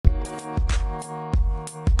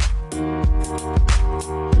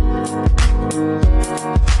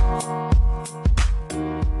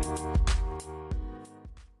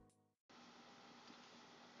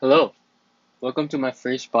Welcome to my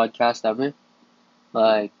first podcast ever.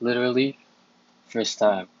 Like, literally, first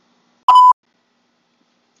time.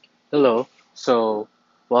 Hello. So,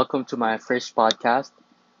 welcome to my first podcast.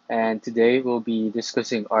 And today we'll be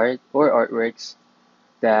discussing art or artworks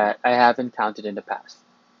that I have encountered in the past.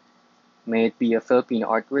 May it be a Filipino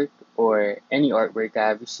artwork or any artwork I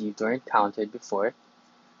have received or encountered before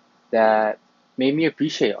that made me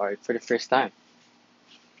appreciate art for the first time.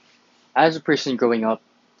 As a person growing up,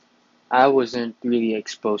 I wasn't really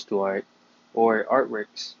exposed to art or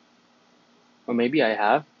artworks. Or maybe I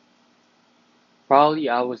have. Probably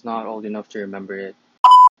I was not old enough to remember it.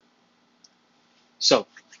 So,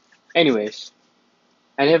 anyways,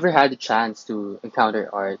 I never had the chance to encounter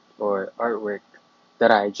art or artwork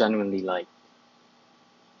that I genuinely like.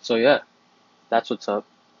 So, yeah, that's what's up.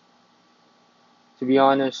 To be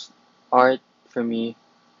honest, art for me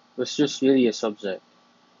was just really a subject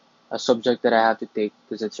that I have to take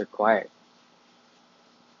because it's required.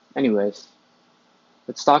 Anyways,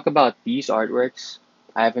 let's talk about these artworks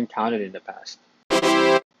I have encountered in the past.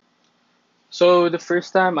 So, the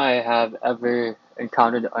first time I have ever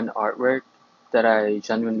encountered an artwork that I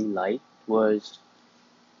genuinely liked was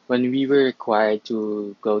when we were required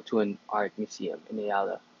to go to an art museum in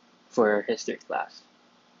Ayala for our history class.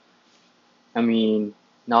 I mean,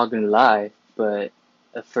 not gonna lie, but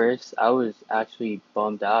at first I was actually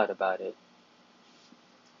bummed out about it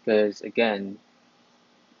because, again,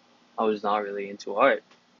 I was not really into art.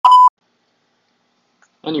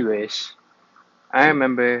 Anyways, I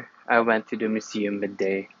remember I went to the museum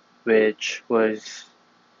midday, which was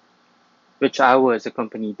which I was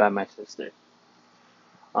accompanied by my sister.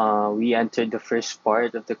 We entered the first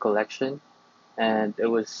part of the collection, and it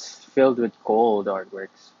was filled with gold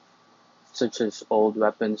artworks such as old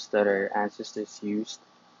weapons that our ancestors used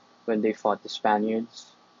when they fought the Spaniards,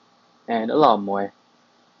 and a lot more.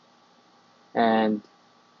 And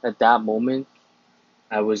at that moment,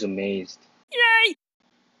 I was amazed.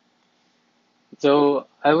 Though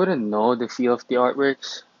I wouldn't know the feel of the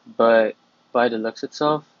artworks, but by the looks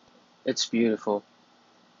itself, it's beautiful.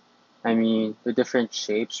 I mean, the different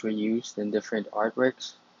shapes were used in different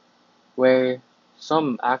artworks, where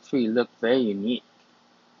some actually looked very unique.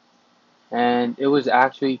 And it was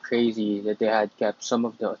actually crazy that they had kept some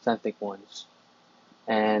of the authentic ones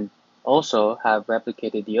and also have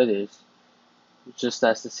replicated the others just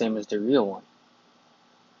as the same as the real one.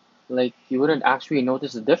 Like you wouldn't actually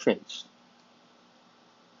notice the difference.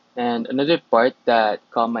 And another part that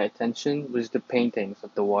caught my attention was the paintings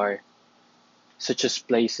of the war, such as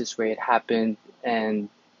places where it happened and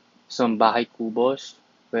some bahay kubos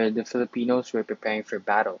where the Filipinos were preparing for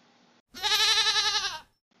battle.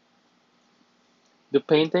 The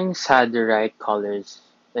paintings had the right colors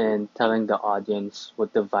in telling the audience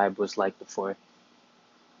what the vibe was like before.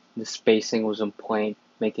 The spacing was on point,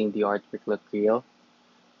 making the artwork look real,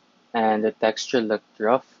 and the texture looked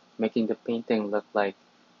rough, making the painting look like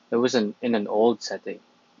it was in an old setting,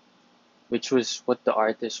 which was what the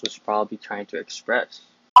artist was probably trying to express.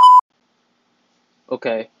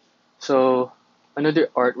 Okay, so another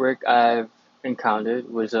artwork I've encountered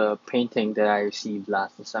was a painting that I received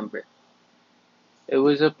last December. It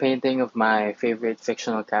was a painting of my favorite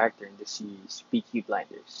fictional character in the series, Peaky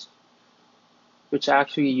Blinders, which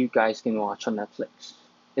actually you guys can watch on Netflix.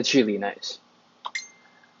 It's really nice.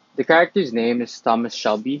 The character's name is Thomas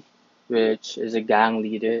Shelby, which is a gang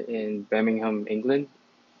leader in Birmingham, England.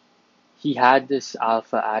 He had this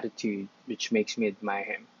alpha attitude, which makes me admire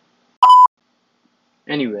him.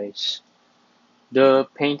 Anyways, the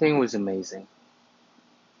painting was amazing.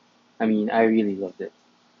 I mean, I really loved it.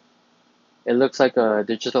 It looks like a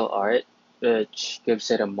digital art, which gives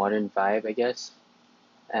it a modern vibe, I guess,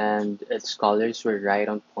 and its colors were right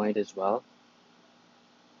on point as well.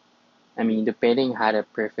 I mean, the painting had a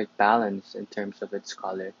perfect balance in terms of its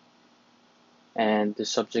color, and the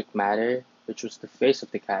subject matter, which was the face of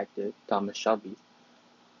the character, Thomas Shelby,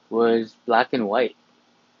 was black and white,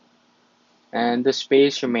 and the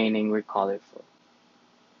space remaining were colorful.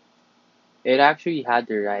 It actually had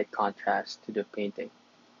the right contrast to the painting,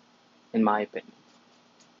 in my opinion.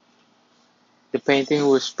 The painting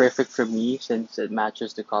was perfect for me since it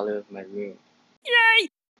matches the color of my room.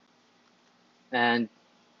 And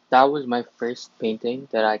that was my first painting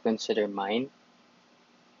that I can consider mine.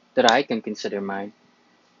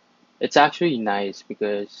 It's actually nice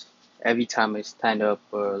because every time I stand up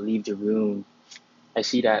or leave the room, I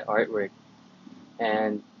see that artwork,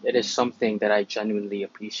 and it is something that I genuinely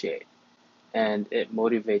appreciate, and it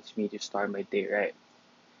motivates me to start my day right.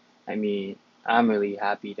 I mean, I'm really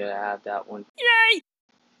happy to have that one.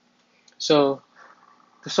 So,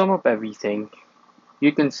 to sum up everything,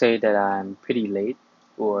 You can say that I'm pretty late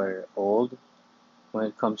or old when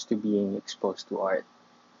it comes to being exposed to art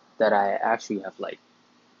that I actually have liked.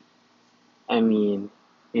 I mean,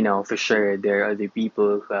 for sure there are other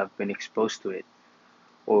people who have been exposed to it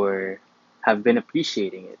or have been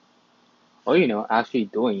appreciating it or, actually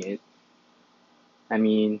doing it. I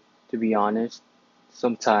mean, to be honest,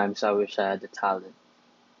 sometimes I wish I had the talent,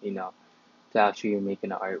 you know, to actually make an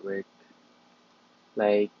artwork,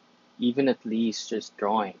 like even at least just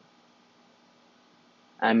drawing.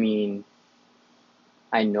 I mean,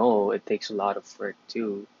 I know it takes a lot of work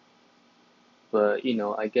too, but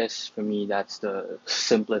I guess for me that's the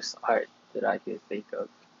simplest art that I could think of.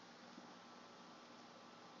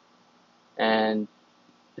 And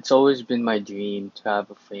it's always been my dream to have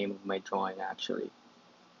a frame of my drawing actually.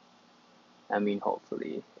 I mean,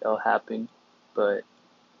 hopefully it'll happen, but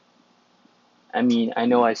I mean, I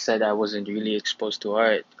know I said I wasn't really exposed to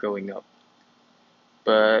art growing up,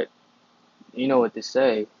 but you know what they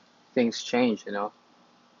say, things change,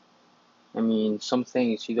 I mean, some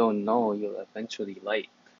things you don't know you'll eventually like.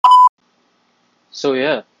 So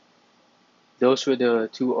yeah, those were the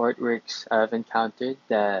two artworks I've encountered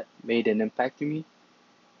that made an impact to me.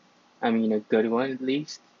 I mean, a good one at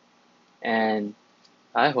least. And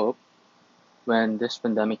I hope when this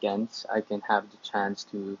pandemic ends, I can have the chance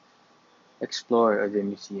to explore other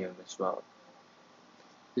museums as well,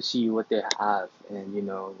 to see what they have and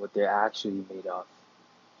what they're actually made of.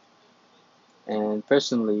 And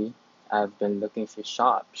personally, I've been looking for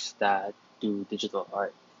shops that do digital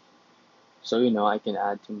art. So, I can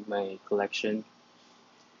add to my collection,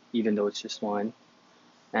 even though it's just one,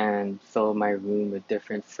 and fill my room with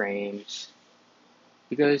different frames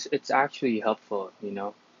because it's actually helpful,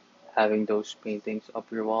 having those paintings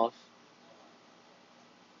up your walls.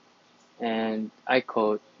 And I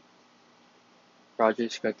quote Roger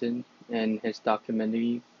Scruton in his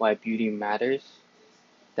documentary Why Beauty Matters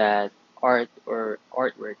that art or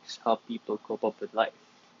artworks help people cope up with life.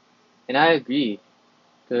 And I agree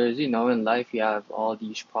because in life you have all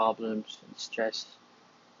these problems and stress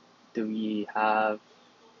that we have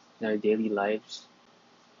in our daily lives.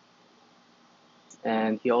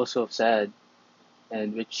 And he also said,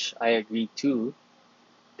 and which I agree too,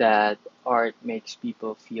 that art makes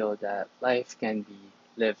people feel that life can be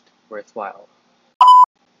lived worthwhile.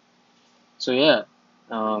 So yeah,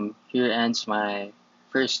 here ends my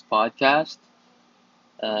first podcast,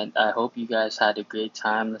 and I hope you guys had a great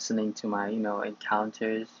time listening to my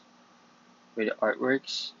encounters with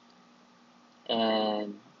artworks.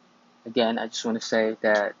 And again, I just want to say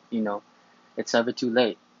that it's never too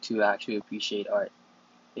late to actually appreciate art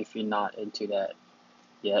if you're not into that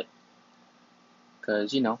yet,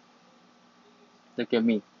 because look at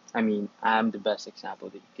me. I mean, I'm the best example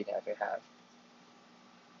that you could ever have.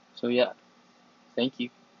 So yeah, thank you.